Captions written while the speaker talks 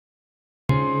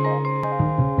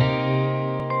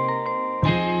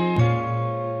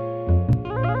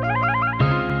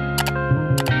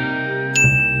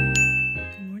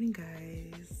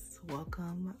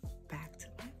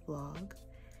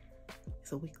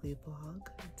weekly vlog.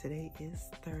 Today is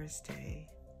Thursday,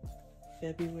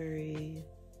 February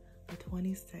the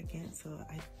 22nd, so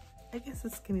I guess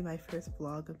this can be my first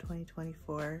vlog of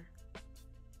 2024.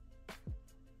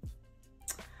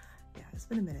 Yeah, it's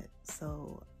been a minute,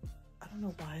 so I don't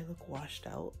know why I look washed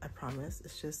out. I promise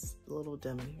it's just a little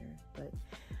dim in here, but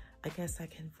I guess I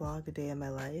can vlog a day in my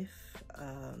life.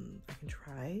 I can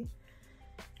try.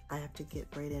 I have to get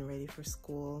Brayden ready for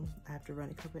school. I have to run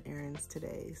a couple errands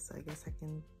today, so I guess I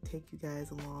can take you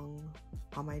guys along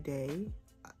on my day.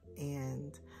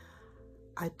 And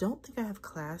I don't think I have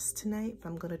class tonight, but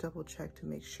I'm gonna double check to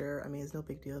make sure. I mean, it's no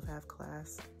big deal if I have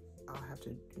class. I'll have to,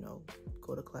 you know,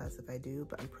 go to class if I do,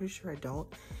 but I'm pretty sure I don't.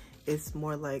 It's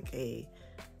more like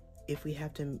if we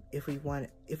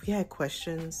had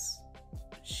questions,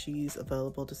 she's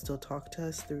available to still talk to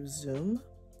us through Zoom.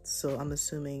 So I'm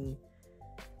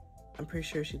pretty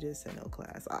sure she did say no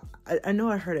class. I know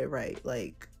I heard it right.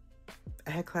 Like,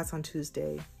 I had class on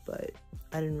Tuesday, but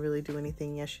I didn't really do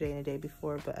anything yesterday and the day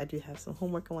before, but I do have some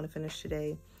homework I want to finish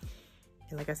today.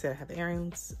 And like I said, I have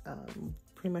errands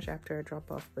pretty much after I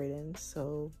drop off Brayden.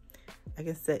 So I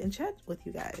can sit and chat with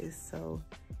you guys. So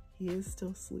he is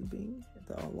still sleeping.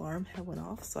 The alarm had went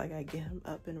off, so I gotta get him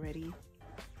up and ready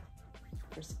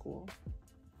for school.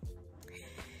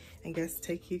 I guess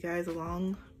take you guys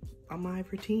along on my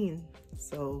routine.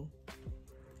 So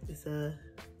it's a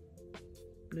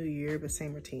new year, but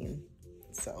same routine.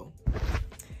 So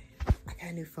I got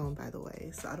a new phone, by the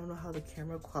way, so I don't know how the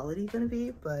camera quality is gonna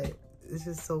be, but it's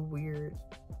just so weird.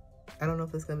 I don't know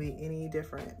if it's gonna be any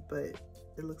different, but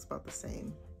it looks about the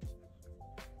same.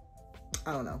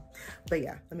 I don't know, but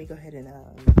yeah, let me go ahead and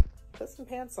put some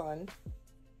pants on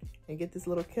and get this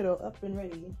little kiddo up and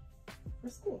ready for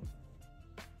school.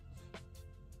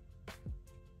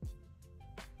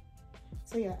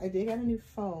 So yeah, I did get a new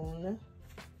phone.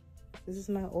 This is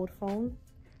my old phone.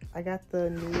 I got the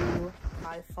new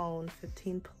iPhone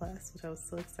 15 Plus, which I was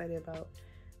so excited about.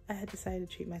 I had decided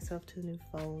to treat myself to a new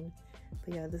phone.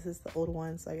 But yeah, this is the old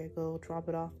one, so I gotta go drop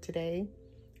it off today.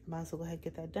 I might as well go ahead and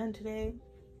get that done today.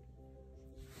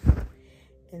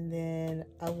 And then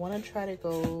I wanna try to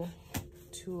go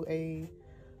to a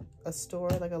store,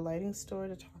 like a lighting store,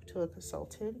 to talk to a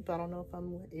consultant, but I don't know if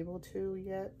I'm able to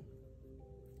yet.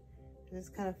 It's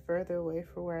kind of further away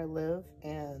from where I live,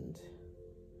 and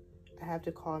I have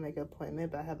to call and make an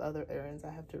appointment, but I have other errands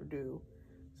I have to do.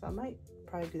 So I might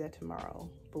probably do that tomorrow,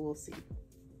 but we'll see.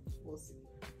 We'll see.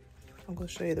 I'm gonna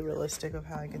show you the realistic of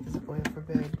how I get this boy up for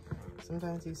bed.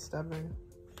 Sometimes he's stubborn.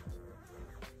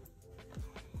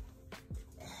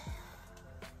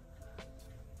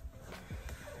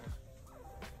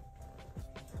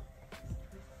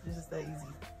 It's just that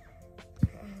easy.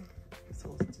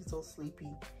 He's so sleepy.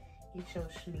 He's so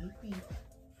sleepy.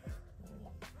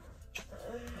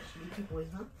 Sleepy boy,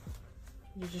 huh?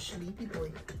 You're just sleepy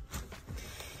boy.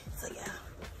 So yeah,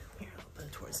 here, I'll put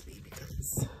it towards me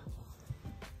because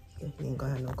he ain't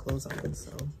gonna have no clothes on,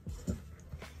 so.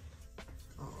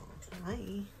 Oh,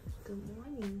 hi, good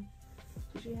morning.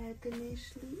 Did you have a good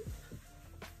night's sleep?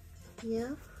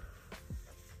 Yeah?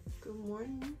 Good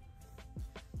morning.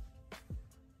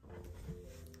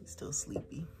 He's still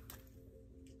sleepy.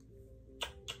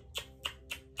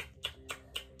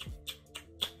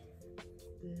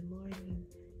 Good morning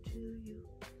to you.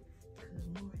 Good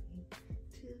morning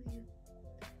to you.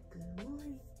 Good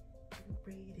morning,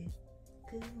 Brayden.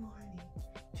 Good morning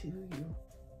to you.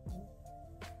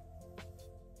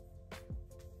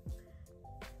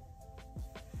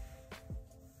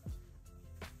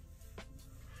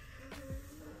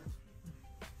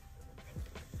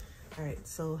 All right,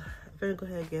 so I'm gonna go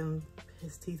ahead and give him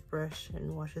his teeth brush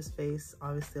and wash his face.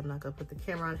 Obviously, I'm not gonna put the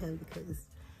camera on him because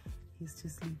he's too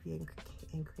sleepy and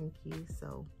cranky.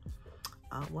 So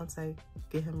once I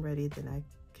get him ready, then I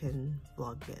can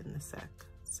vlog again in a sec.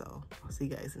 So I'll see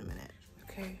you guys in a minute.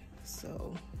 Okay,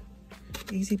 so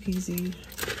easy peasy.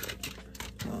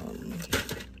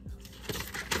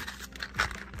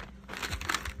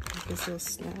 I guess a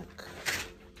snack.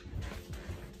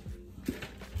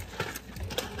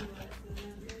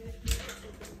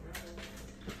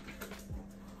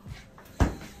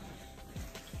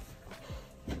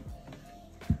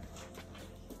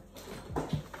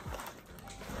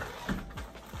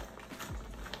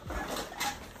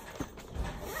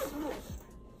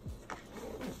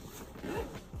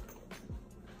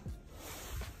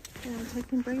 Yeah, I'm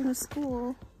taking Brayden to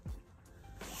school.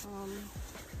 I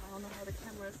don't know how the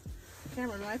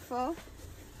camera might fall.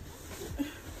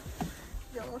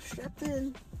 Y'all strapped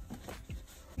in.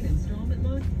 Installment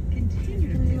mode.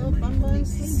 Continue to nope, I'm going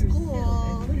to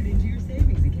school. And put it into your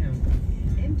savings account.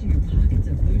 Empty your pockets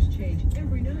of loose change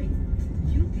every night.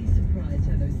 You'll be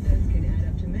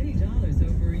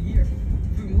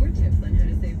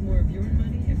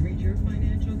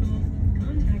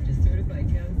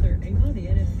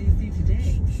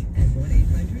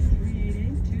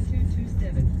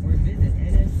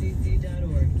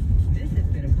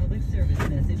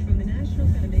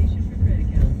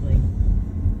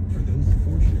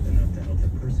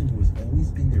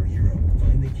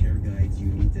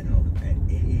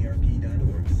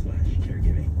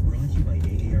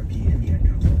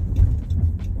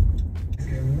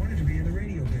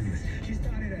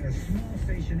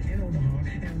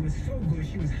good.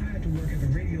 She was hired to work at the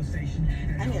radio station.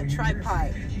 I need a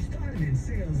tripod. She started in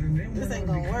sales and then this ain't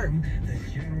went on gonna to work. become the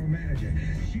general manager.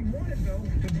 She wanted, though,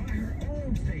 to buy her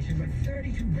own station, but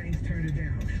 32 banks turned her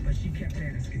down. But she kept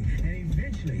asking, and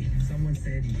eventually someone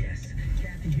said yes.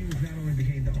 Kathy Hughes not only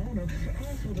became the owner, but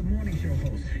also the morning show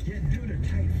host. Yet due to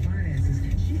tight finances,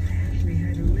 she actually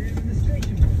had to live in the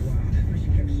station for a while. But she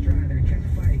kept striving and kept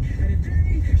fighting. And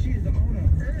today, she is the owner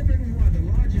of Urban One, the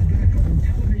largest black-owned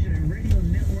television and radio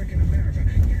network in America.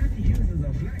 Kathy Hughes is a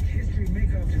Black History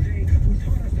maker of today who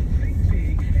taught us to think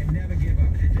big and never give up.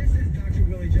 This is Dr.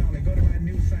 Willie Jolly. Go to my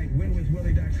new site,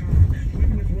 winwithwillie.com.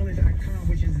 Winwithwillie.com,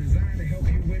 which is designed to help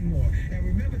you win more. And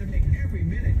remember to make every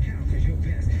minute count, because your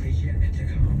best is yet to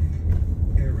come.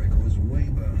 Eric was way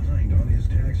behind on his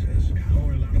taxes. I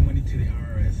owed a lot of money to the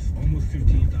IRS, almost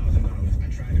 $15,000. I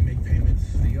tried to make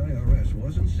payments. The IRS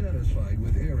wasn't satisfied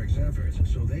with Eric's efforts,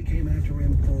 so they came after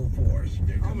him full force.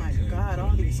 Oh my God,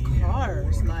 all these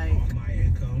cars, like... All my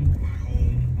income, my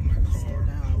home, my Slow car.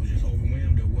 down. I was just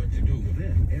overwhelmed at what to do.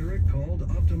 Then Eric called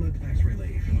Optima Tax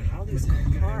Relief. All these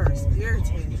cars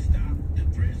irritating.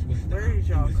 Where is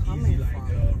y'all coming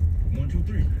from? 1, 2,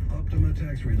 3. Optima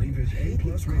Tax Relief is hate A+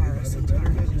 these rated by cars the Better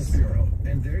sometimes. Business Bureau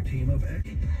and their team of ex.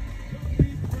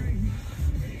 Okay.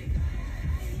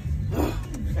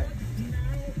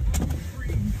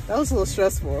 That was a little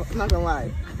stressful, I'm not gonna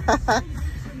lie.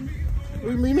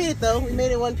 we made it though, we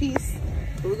made it one piece.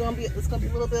 But it's gonna be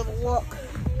a little bit of a walk.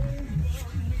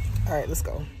 Alright, let's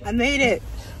go. I made it.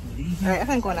 Alright, I think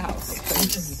I'm going to the house.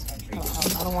 'Cause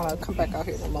I don't wanna come back out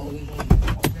here alone.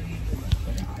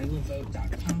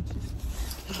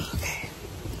 Okay.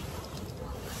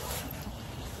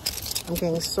 I'm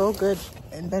getting so good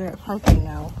and better at parking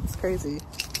now. It's crazy.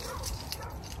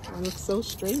 I look so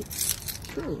straight.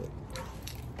 Period.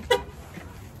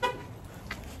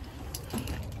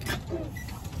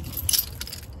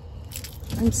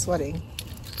 I'm sweating.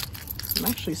 I'm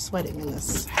actually sweating in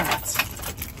this hat.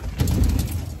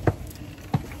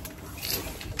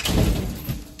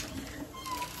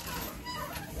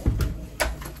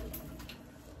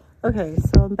 Okay,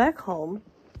 so I'm back home.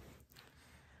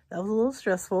 That was a little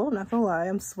stressful, I'm not gonna lie,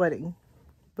 I'm sweating.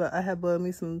 But I had boiled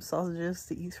me some sausages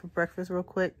to eat for breakfast real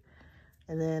quick.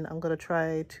 And then I'm gonna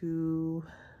try to,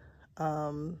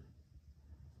 I'm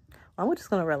just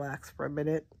gonna relax for a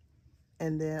minute.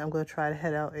 And then I'm gonna try to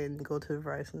head out and go to the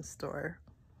Verizon store.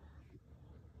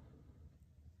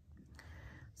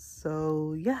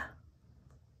 So yeah.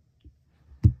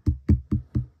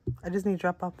 I just need to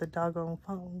drop off the doggone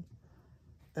phone.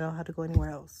 I don't have to go anywhere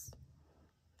else.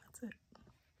 That's it.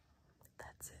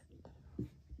 That's it.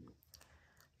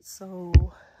 So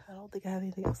I don't think I have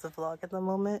anything else to vlog at the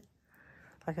moment.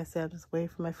 Like I said, I'm just waiting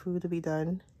for my food to be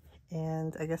done.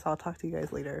 And I guess I'll talk to you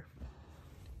guys later.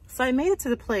 So I made it to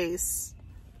the place.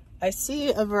 I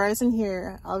see a Verizon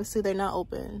here. Obviously they're not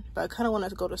open, but I kind of wanted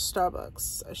to go to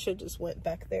Starbucks. I should just went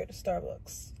back there to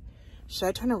Starbucks. Should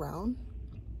I turn around?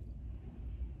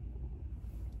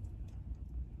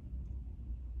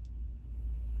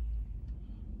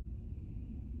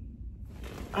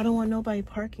 I don't want nobody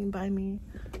parking by me.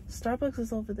 Starbucks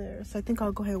is over there, so I think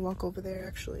I'll go ahead and walk over there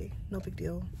actually. No big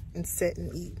deal. And sit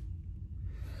and eat.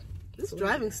 This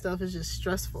driving stuff is just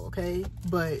stressful, okay?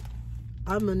 But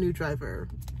I'm a new driver.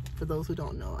 For those who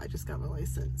don't know, I just got my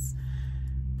license.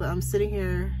 But I'm sitting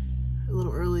here a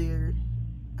little earlier.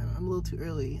 I'm a little too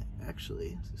early,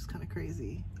 actually. It's just kind of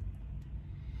crazy.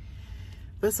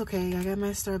 But it's okay, I got my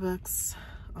Starbucks.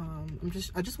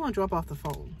 I just want to drop off the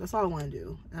phone. That's all I want to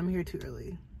do. I'm here too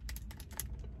early.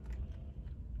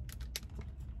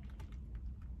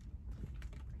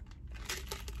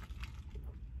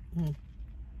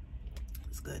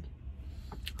 It's good.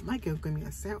 I might give me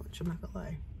a sandwich, I'm not gonna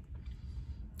lie.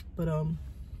 But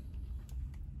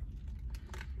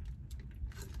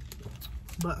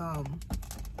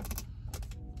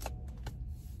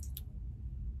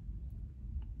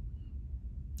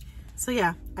so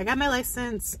yeah, I got my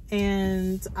license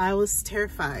and I was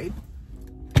terrified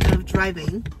of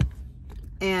driving,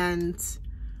 and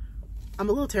I'm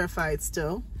a little terrified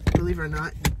still, believe it or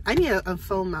not. I need a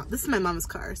phone mount. This is my mom's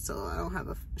car, so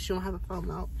she don't have a phone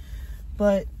mount.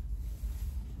 But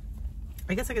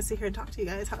I guess I can sit here and talk to you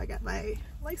guys how I got my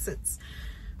license.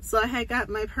 So I had got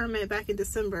my permit back in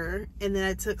December, and then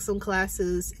I took some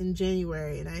classes in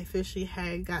January, and I officially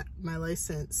had got my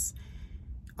license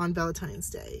on Valentine's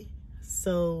Day.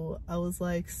 So I was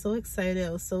like so excited,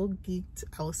 I was so geeked,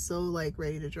 I was so like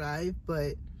ready to drive.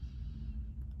 But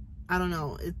I don't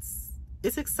know,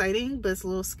 it's exciting, but it's a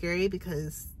little scary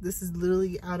because this is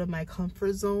literally out of my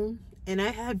comfort zone. And I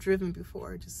have driven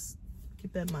before, just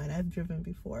keep that in mind, I've driven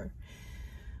before.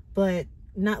 But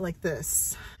not like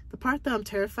this. The part that I'm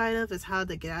terrified of is how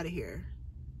to get out of here.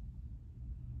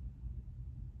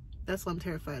 That's what I'm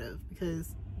terrified of,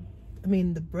 because I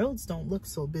mean the roads don't look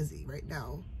so busy right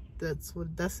now. That's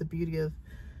the beauty of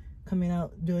coming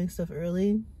out doing stuff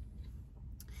early,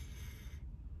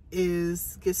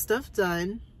 is get stuff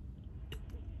done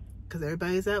because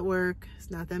everybody's at work. It's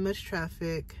not that much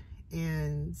traffic,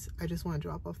 and I just want to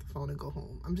drop off the phone and go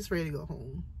home. I'm just ready to go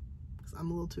home because I'm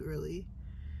a little too early,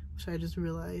 which I just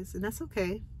realized, and that's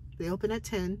okay. They open at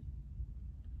 10.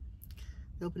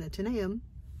 They open at 10 a.m.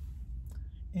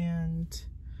 and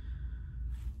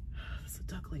there's a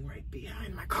duckling right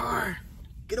behind my car.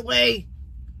 Get away!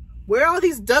 Where all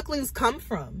these ducklings come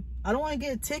from? I don't want to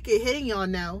get a ticket hitting y'all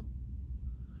now.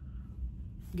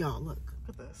 Y'all, look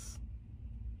at this.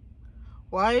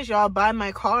 Why is y'all by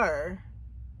my car?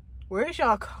 Where is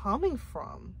y'all coming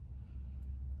from?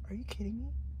 Are you kidding me?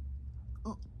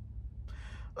 Oh.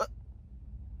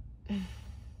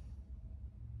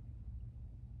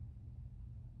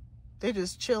 They're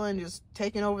just chilling, just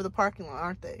taking over the parking lot,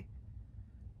 aren't they?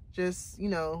 Just, you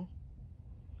know,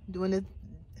 doing it.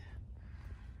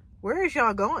 Where is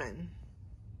y'all going?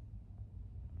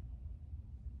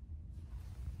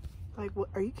 Like, what?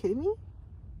 Are you kidding me?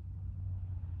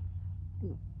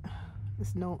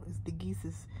 It's the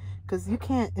geese. Because you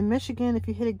can't, in Michigan, if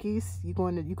you hit a geese, you're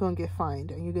going to get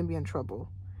fined and you're going to be in trouble.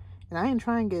 And I ain't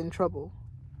trying to get in trouble.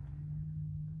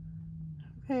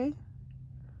 Okay?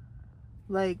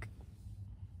 Like,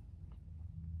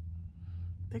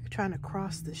 they're trying to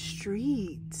cross the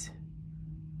street.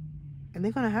 And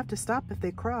they're going to have to stop if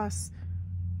they cross.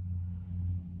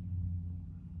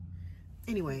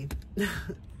 Anyway.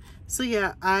 So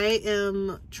yeah, I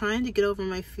am trying to get over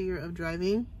my fear of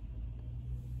driving.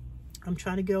 I'm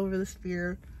trying to get over this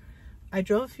fear. I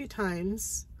drove a few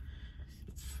times,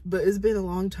 but it's been a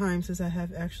long time since I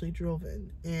have actually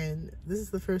driven. And this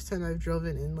is the first time I've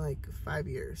driven in like 5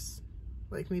 years.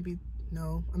 Like maybe,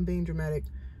 no, I'm being dramatic.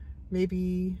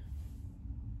 Maybe,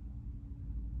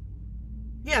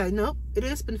 yeah, nope, it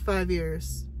has been 5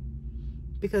 years.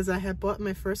 Because I had bought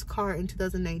my first car in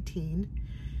 2019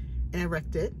 and I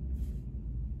wrecked it.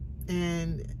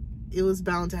 And it was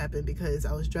bound to happen because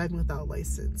I was driving without a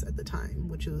license at the time,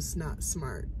 which was not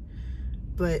smart.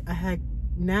 But I had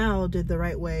now did the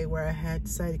right way, where I had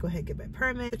decided to go ahead and get my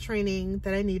permit, the training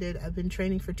that I needed. I've been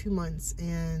training for 2 months,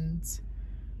 and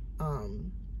I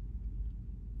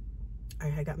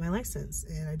had got my license,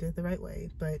 and I did the right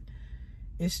way. But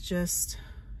it's just,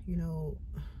 you know,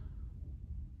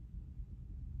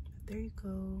 there you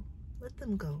go. Let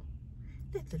them go.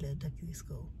 Let the little duckies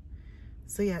go.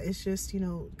 So yeah, it's just, you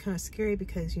know, kind of scary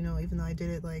because, you know, even though I did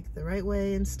it like the right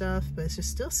way and stuff, but it's just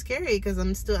still scary because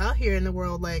I'm still out here in the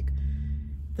world. Like,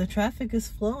 the traffic is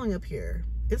flowing up here.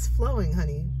 It's flowing,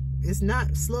 honey. It's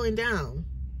not slowing down.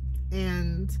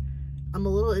 And I'm a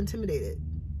little intimidated.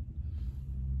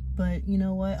 But you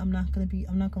know what? I'm not gonna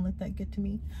let that get to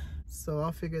me. So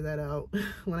I'll figure that out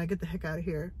when I get the heck out of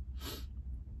here.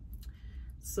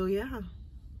 So yeah.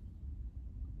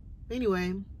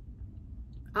 Anyway,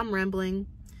 I'm rambling,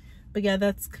 but yeah,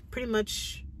 that's pretty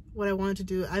much what I wanted to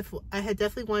do. I had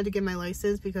definitely wanted to get my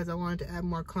license because I wanted to add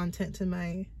more content to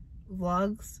my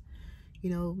vlogs, you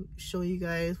know, show you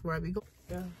guys where I be going.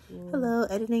 Yeah. Hello,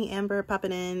 Editing Amber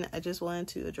popping in. I just wanted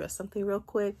to address something real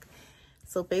quick.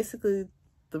 So basically,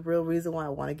 the real reason why I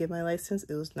want to get my license,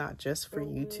 it was not just for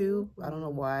YouTube. I don't know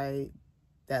why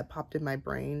that popped in my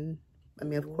brain. I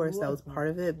mean, of course that was part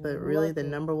of it, but really the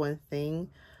number one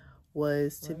thing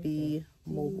was to be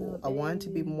mobile. I wanted to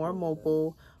be more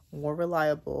mobile, more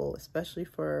reliable, especially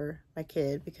for my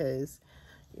kid because,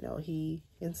 you know, he's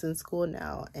in school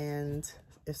now, and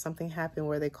if something happened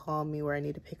where they call me where I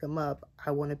need to pick him up, I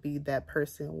want to be that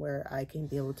person where I can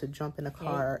be able to jump in a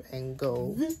car and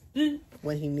go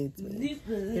when he needs me.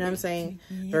 You know what I'm saying?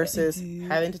 Versus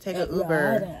having to take an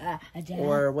Uber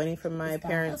or waiting for my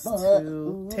parents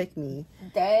to take me.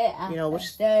 You know,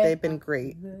 which they've been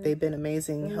great. They've been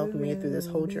amazing helping me through this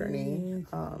whole journey.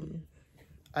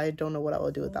 I don't know what I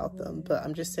would do without them, but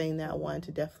I'm just saying that I wanted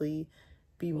to definitely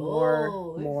be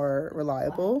more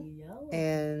reliable,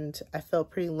 and I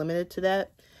felt pretty limited to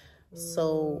that.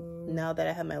 So now that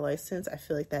I have my license, I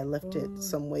feel like that lifted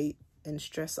some weight and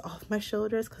stress off my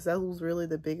shoulders, because that was really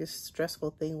the biggest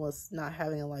stressful thing, was not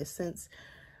having a license.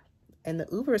 And the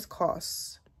Ubers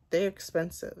costs, they're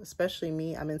expensive, especially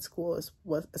me. I'm in school as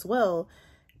well,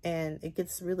 and it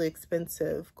gets really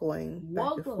expensive going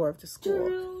back and forth to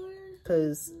school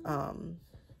because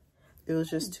it was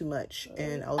just too much,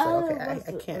 and I was like, okay,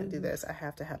 I can't do this. I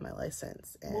have to have my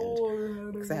license,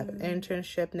 and because I have an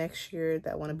internship next year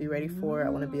that I want to be ready for. I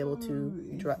want to be able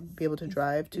to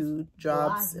drive to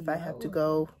jobs if I have to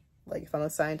go. Like if I'm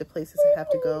assigned to places I have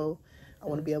to go, I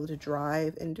want to be able to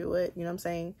drive and do it. You know what I'm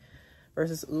saying?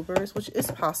 Versus Ubers, which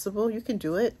is possible, you can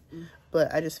do it,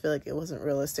 but I just feel like it wasn't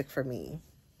realistic for me.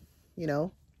 You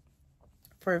know,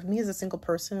 for me as a single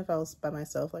person, if I was by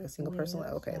myself, like a single person,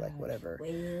 like okay, like whatever.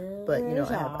 But you know,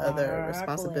 I have other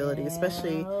responsibilities,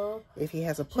 especially if he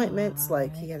has appointments.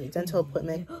 Like he has a dental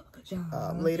appointment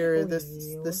later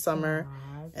this summer,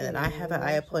 and then I have an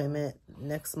eye appointment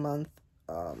next month.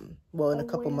 Well, in a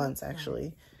couple months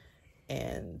actually.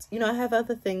 And you know, I have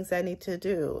other things I need to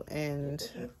do, and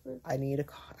I need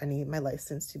my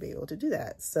license to be able to do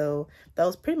that. So that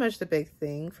was pretty much the big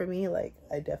thing for me. Like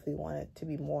I definitely wanted to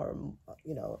be more,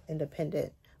 you know,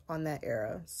 independent on that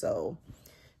era. So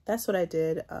that's what I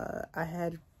did. I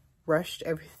had rushed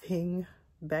everything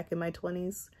back in my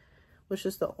 20s, which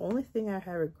is the only thing I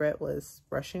had regret was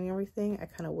rushing everything. I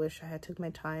kind of wish I had took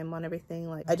my time on everything.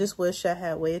 Like I just wish I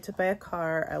had waited to buy a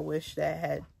car. I wish that I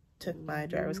had took my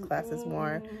driver's classes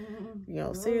more, you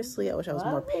know, seriously. I wish I was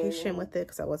more patient with it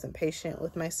because I wasn't patient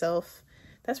with myself.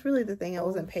 That's really the thing. I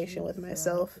wasn't patient with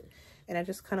myself, and I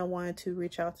just kind of wanted to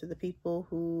reach out to the people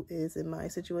who is in my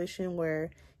situation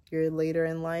where you're later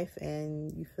in life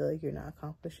and you feel like you're not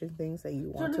accomplishing things that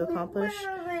you want to accomplish.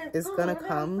 It's gonna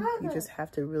come. You just have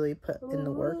to really put in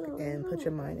the work and put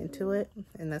your mind into it,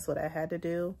 and that's what I had to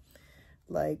do.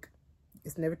 Like,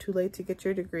 it's never too late to get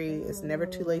your degree. It's never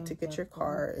too late to get your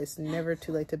car. It's never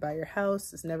too late to buy your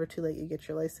house. It's never too late to get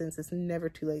your license. It's never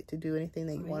too late to do anything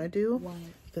that you want to do,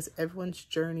 because everyone's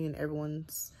journey and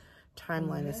everyone's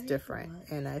timeline is different.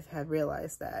 And I have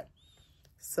realized that.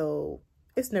 So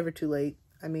it's never too late.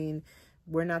 I mean,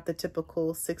 we're not the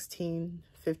typical 16,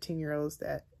 15-year-olds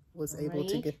that was able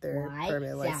to get their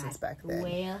permanent license back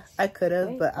then. I could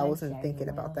have, but I wasn't thinking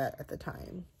about that at the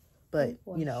time. But,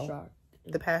 you know,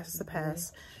 the past is the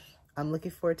past. I'm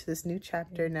looking forward to this new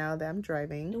chapter now that I'm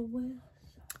driving.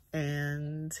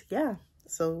 And yeah,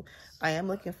 so I am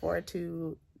looking forward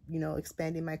to, you know,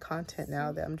 expanding my content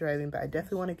now that I'm driving. But I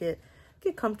definitely want to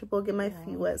get comfortable, get my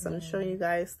feet wet. So I'm showing you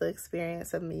guys the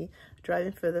experience of me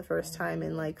driving for the first time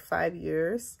in like 5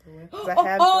 years. Because I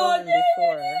have driven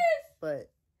before, but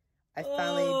I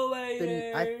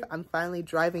finally I'm finally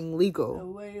driving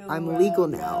legal. I'm legal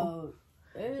now.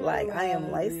 Like I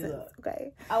am licensed.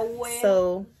 Okay.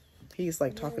 So he's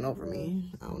like talking over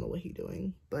me. I don't know what he's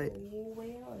doing, but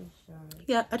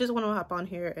yeah, I just want to hop on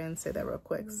here and say that real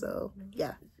quick. So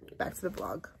yeah, back to the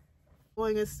vlog.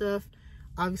 Going and stuff.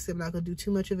 Obviously, I'm not gonna do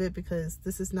too much of it because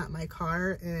this is not my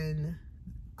car, and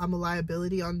I'm a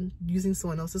liability on using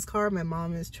someone else's car. My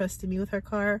mom is trusting me with her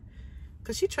car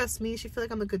because she trusts me. She feels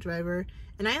like I'm a good driver,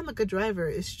 and I am a good driver.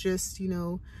 It's just, you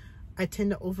know, I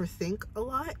tend to overthink a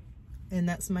lot, and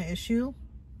that's my issue,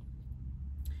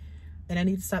 and I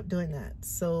need to stop doing that.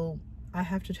 So I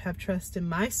have to have trust in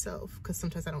myself, because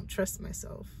sometimes I don't trust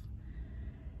myself,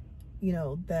 you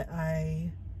know, that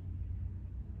I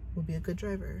will be a good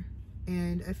driver.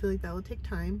 And I feel like that will take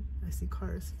time. I see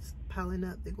cars piling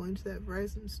up. They're going to that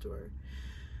Verizon store.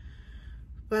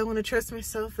 But I want to trust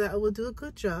myself that I will do a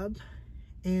good job,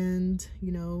 and,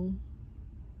 you know,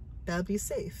 that'll be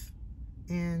safe.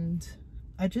 And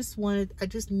I just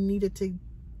needed to,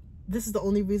 this is the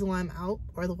only reason why I'm out,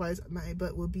 or otherwise my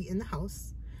butt will be in the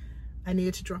house. I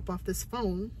needed to drop off this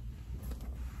phone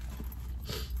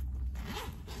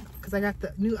because I got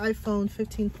the new iPhone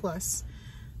 15 Plus.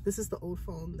 This is the old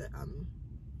phone that I'm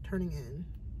turning in.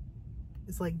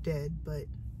 It's like dead, but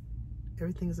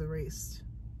everything's erased.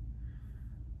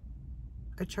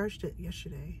 I charged it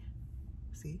yesterday,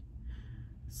 see?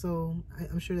 So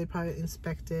I'm sure they probably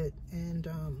inspect it and,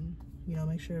 you know,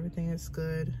 make sure everything is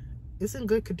good. It's in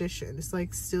good condition. It's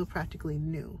like still practically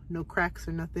new. No cracks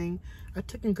or nothing. I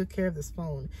took in good care of this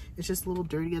phone. It's just a little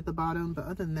dirty at the bottom, but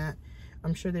other than that,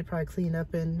 I'm sure they probably clean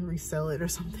up and resell it or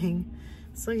something.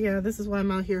 So yeah, this is what I'm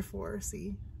out here for.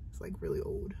 See, it's like really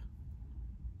old.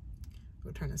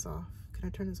 Go turn this off. Can I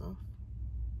turn this off?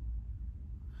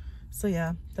 So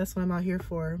yeah, that's what I'm out here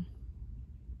for.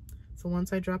 So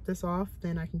once I drop this off,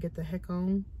 then I can get the heck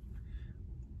on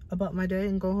about my day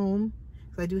and go home.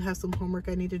 Because I do have some homework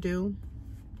I need to do.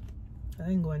 I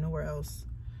ain't going nowhere else.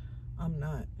 I'm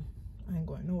not. I ain't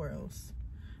going nowhere else.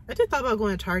 I did thought about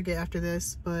going to Target after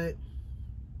this, but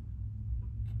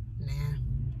nah.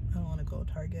 I don't want to go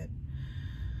to Target.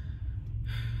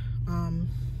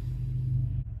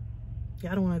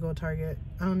 Yeah, I don't want to go to Target.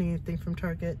 I don't need anything from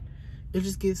Target. it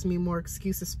just gives me more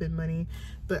excuse to spend money.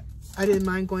 But I didn't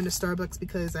mind going to Starbucks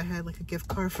because I had like a gift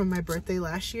card from my birthday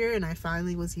last year and I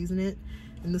finally was using it,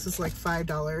 and this was like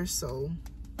 $5, so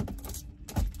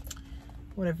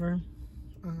whatever.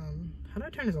 How do I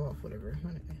turn this off? Whatever.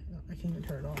 I can't even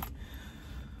turn it off.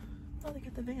 I'll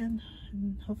get the van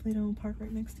and hopefully don't park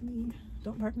right next to me.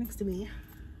 Don't park next to me.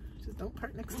 Just don't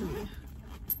park next to me.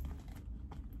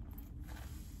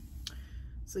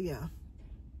 So yeah,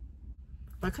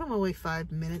 I kind of want to wait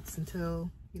 5 minutes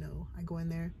until, you know, I go in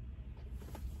there,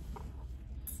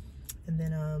 and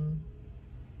then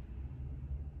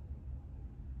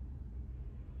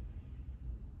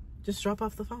just drop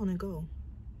off the phone and go.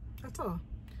 That's all.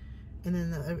 And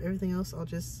then everything else, I'll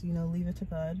just, you know, leave it to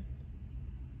God.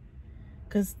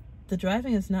 Because the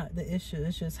driving is not the issue.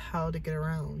 It's just how to get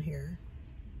around here.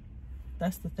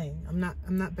 That's the thing. I'm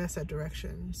not best at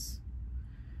directions.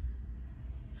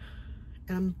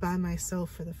 And I'm by myself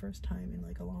for the first time in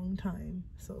like a long time.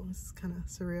 So it's kind of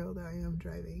surreal that I am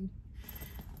driving.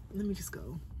 Let me just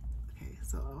go. Okay,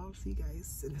 so I'll see you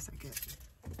guys in a second.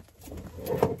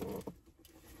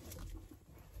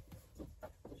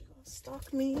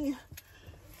 Stalk me.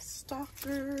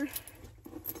 Stalker.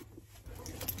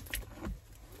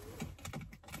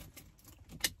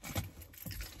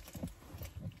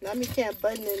 Now me can't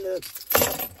button in the...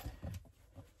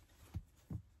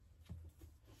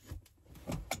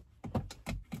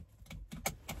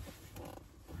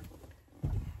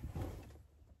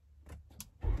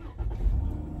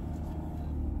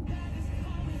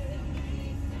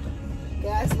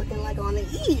 Guys looking like on the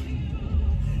E.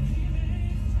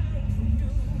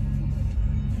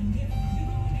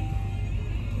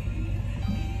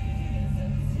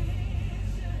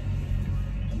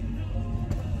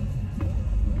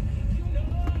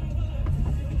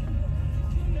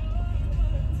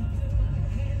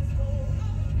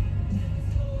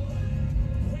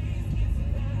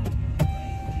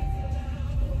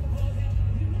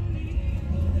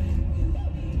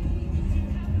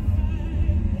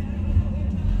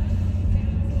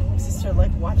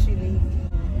 Like watching me.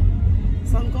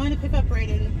 So I'm going to pick up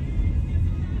Brayden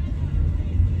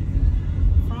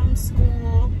from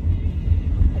school.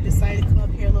 I decided to come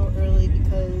up here a little early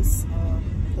because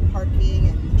the parking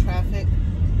and the traffic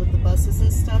with the buses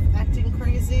and stuff acting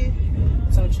crazy.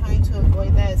 So I'm trying to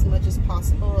avoid that as much as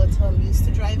possible until I'm used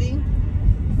to driving.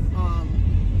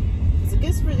 Because it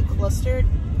gets really clustered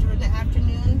during the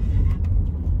afternoon.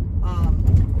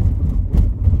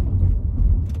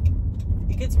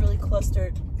 It's really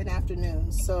clustered in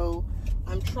afternoons, so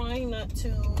I'm trying not to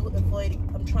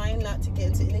get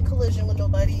into any collision with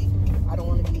nobody. I don't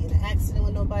want to be in an accident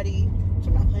with nobody.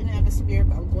 I'm not playing atmosphere,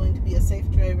 but I'm going to be a safe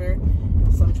driver,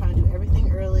 so I'm trying to do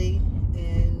everything early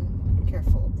and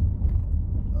careful.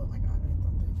 Oh my god, I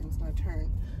thought that thing was gonna turn.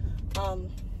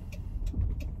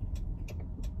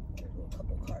 There's a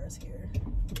couple cars here.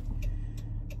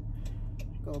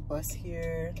 Go bus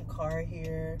here, a car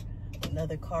here,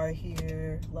 another car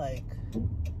here. Like, let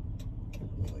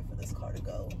me wait for this car to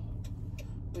go.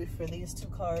 Wait for these two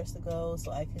cars to go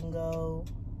so I can go.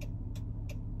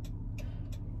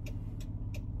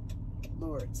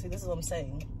 Lord, see, this is what I'm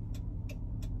saying.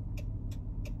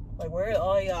 Like, where are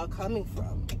all y'all coming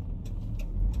from?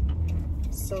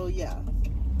 So yeah,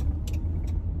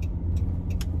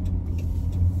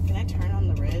 can I turn on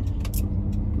the red?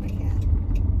 I can.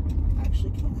 I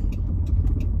actually can.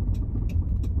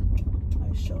 I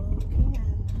sure can.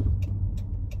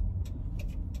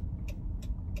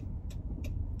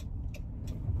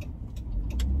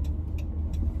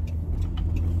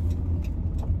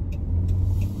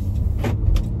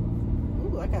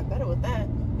 Ooh, I got better with that,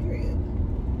 period.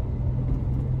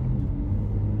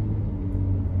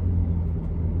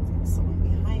 There's someone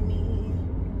behind me.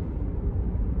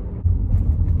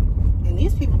 And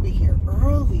these people be here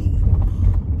early.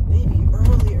 They be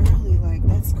early, like,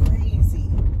 that's crazy.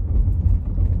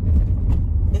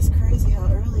 It's crazy how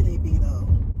early they be though.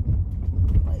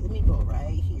 Like, let me go right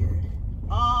here.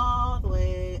 All the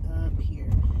way up here.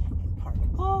 And park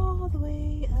all the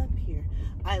way up here.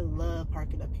 I love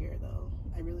parking up here though.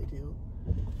 I really do.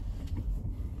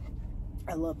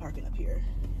 I love parking up here.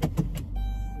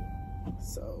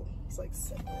 So, it's like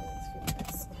 7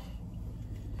 minutes.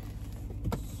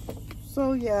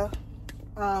 So yeah.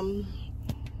 I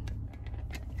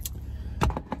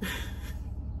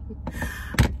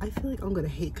feel like I'm gonna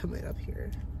hate coming up here.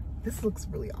 This looks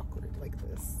really awkward like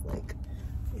this. Like,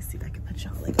 let me see if I can put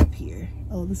y'all like up here.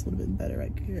 Oh, this would have been better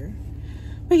right here.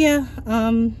 But yeah,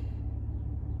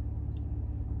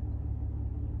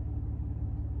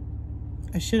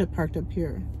 I should have parked up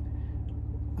here.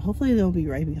 Hopefully they'll be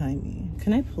right behind me.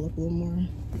 Can I pull up a little more?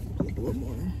 Pull up a little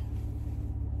more.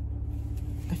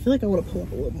 I feel like I want to pull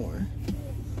up a little more.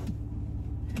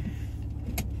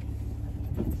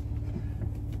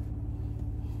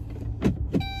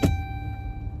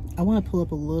 I want to pull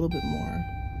up a little bit more.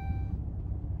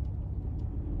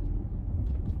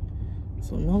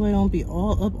 So nobody don't be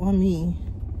all up on me.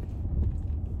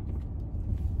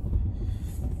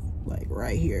 Like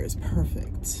right here is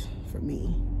perfect for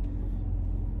me.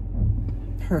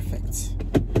 Perfect. So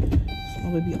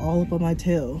nobody be all up on my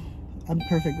tail. I'm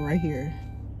perfect right here.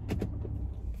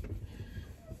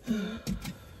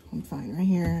 I'm fine right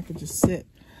here. I could just sit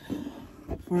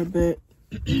for a bit.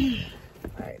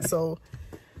 Alright, so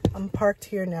I'm parked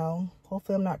here now.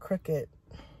 Hopefully I'm not crooked.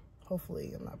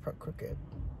 Hopefully I'm not crooked.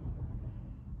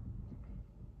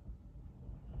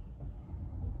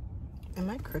 Am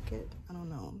I crooked? I don't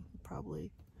know. Probably.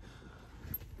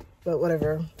 But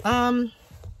whatever.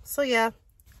 So yeah.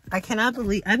 I cannot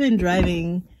believe I've been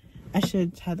driving. I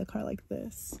should have the car like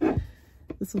this.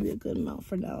 This will be a good mount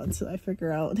for now until I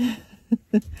figure out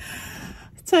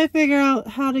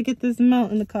how to get this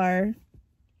mount in the car.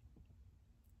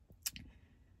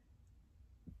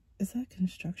 Is that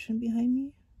construction behind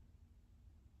me?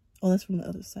 Oh, that's from the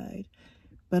other side.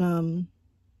 But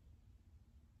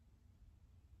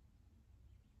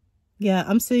yeah,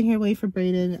 I'm sitting here waiting for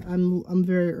Brayden. I'm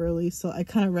very early, so I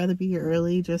kind of rather be here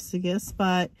early just to get a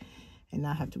spot and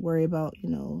not have to worry about, you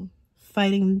know,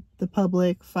 fighting the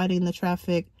public, fighting the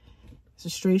traffic. It's a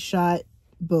straight shot,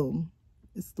 boom.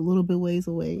 It's a little bit ways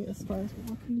away as far as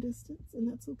walking distance, and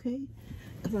that's okay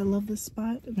because I love this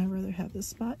spot and I'd rather have this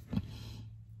spot.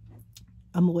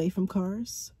 I'm away from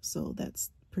cars, so that's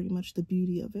pretty much the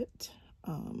beauty of it.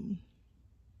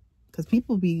 Because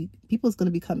people's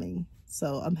gonna be coming,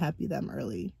 so I'm happy that I'm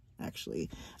early. Actually,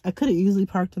 I could have easily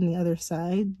parked on the other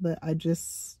side, but I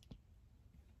just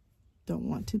don't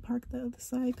want to park the other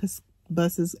side because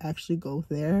buses actually go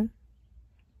there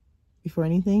before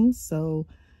anything. So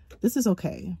this is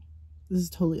okay. This is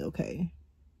totally okay.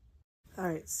 All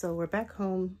right, so we're back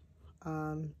home.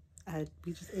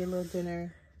 We just ate a little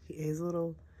dinner. He ate a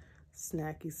little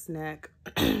snacky snack.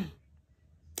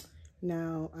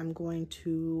 Now I'm going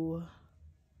to,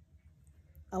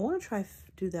 I want to try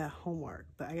do that homework,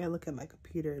 but I gotta look at my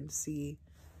computer and see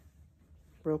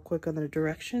real quick on the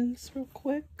directions real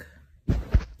quick,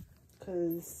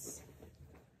 because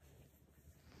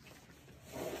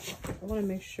I want to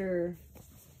make sure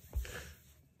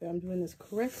that I'm doing this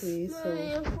correctly.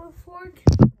 So, oh, fork.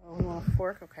 Oh, you want a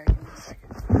fork? Okay, give me a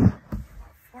second.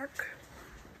 Fork.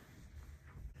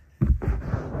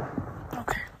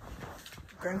 Okay.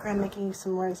 Grand making you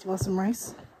some rice. You want some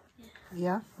rice?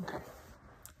 Yeah? Okay.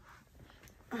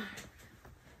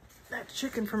 That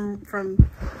chicken from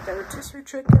that rotisserie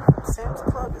chicken from Sam's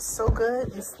Club is so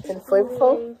good. It's been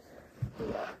flavorful.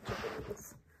 Yeah, chicken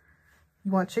wings.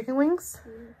 You want chicken wings?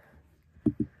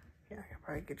 Yeah, I could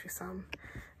probably get you some.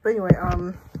 But anyway,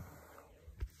 I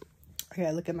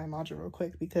gotta look at my module real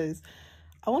quick because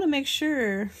I want to make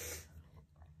sure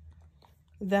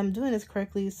that I'm doing this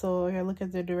correctly. So I gotta look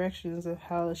at the directions of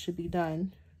how it should be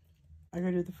done. I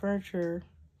gotta do the furniture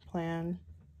plan,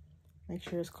 make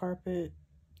sure it's carpet,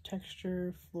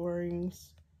 texture,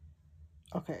 floorings.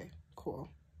 Okay, cool.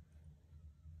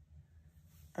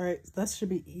 All right, that should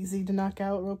be easy to knock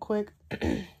out real quick.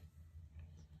 I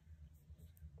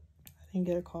didn't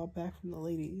get a call back from the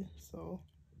lady, so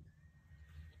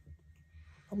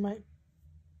I might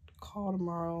call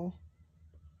tomorrow.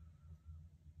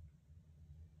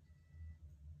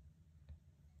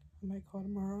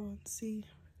 And see.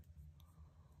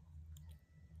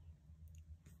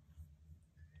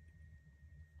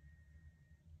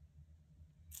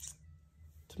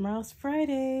 Tomorrow's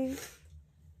Friday.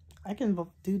 I can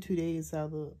do 2 days out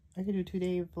of the, I can do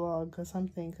 2-day vlog or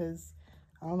something, because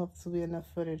I don't know if this will be enough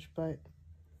footage, but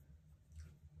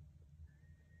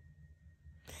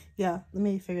yeah, let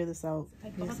me figure this out. I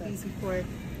bought these before.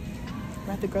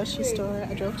 We're at the grocery store.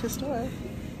 I drove to the store.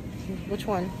 Which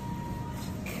one?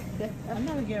 I'm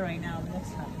not gonna get right now, but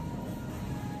next time.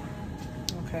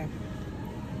 Okay.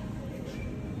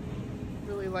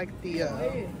 Really like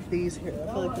the these here. I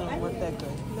feel like they don't work that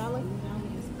good. Not like now,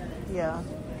 it's better. Yeah.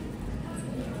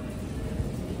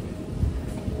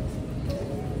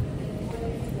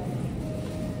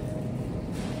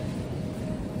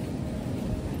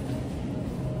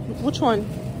 Which one?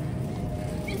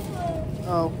 This one.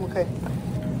 Oh, okay.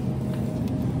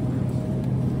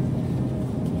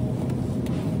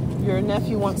 Your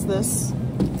nephew wants this.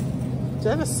 Do I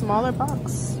have a smaller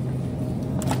box?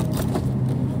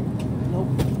 Nope.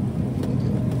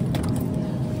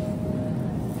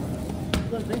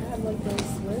 Look, they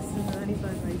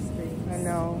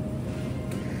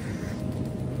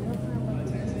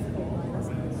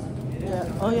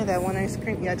Oh yeah, that one ice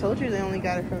cream. Yeah, I told you they only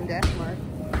got it from Dash Mart.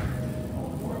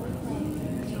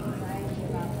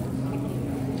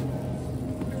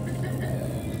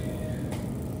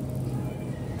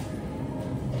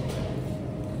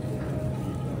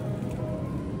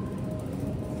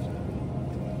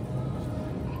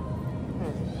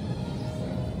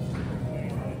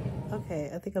 Okay,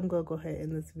 I think I'm gonna go ahead and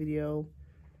end this video.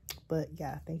 But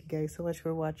yeah, thank you guys so much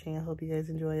for watching. I hope you guys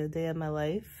enjoy a day of my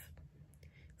life.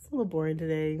 It's a little boring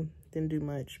today. Didn't do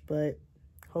much, but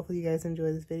hopefully you guys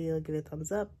enjoy this video. Give it a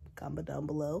thumbs up, comment down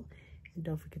below, and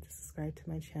don't forget to subscribe to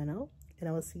my channel. And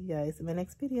I will see you guys in my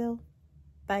next video.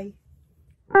 Bye.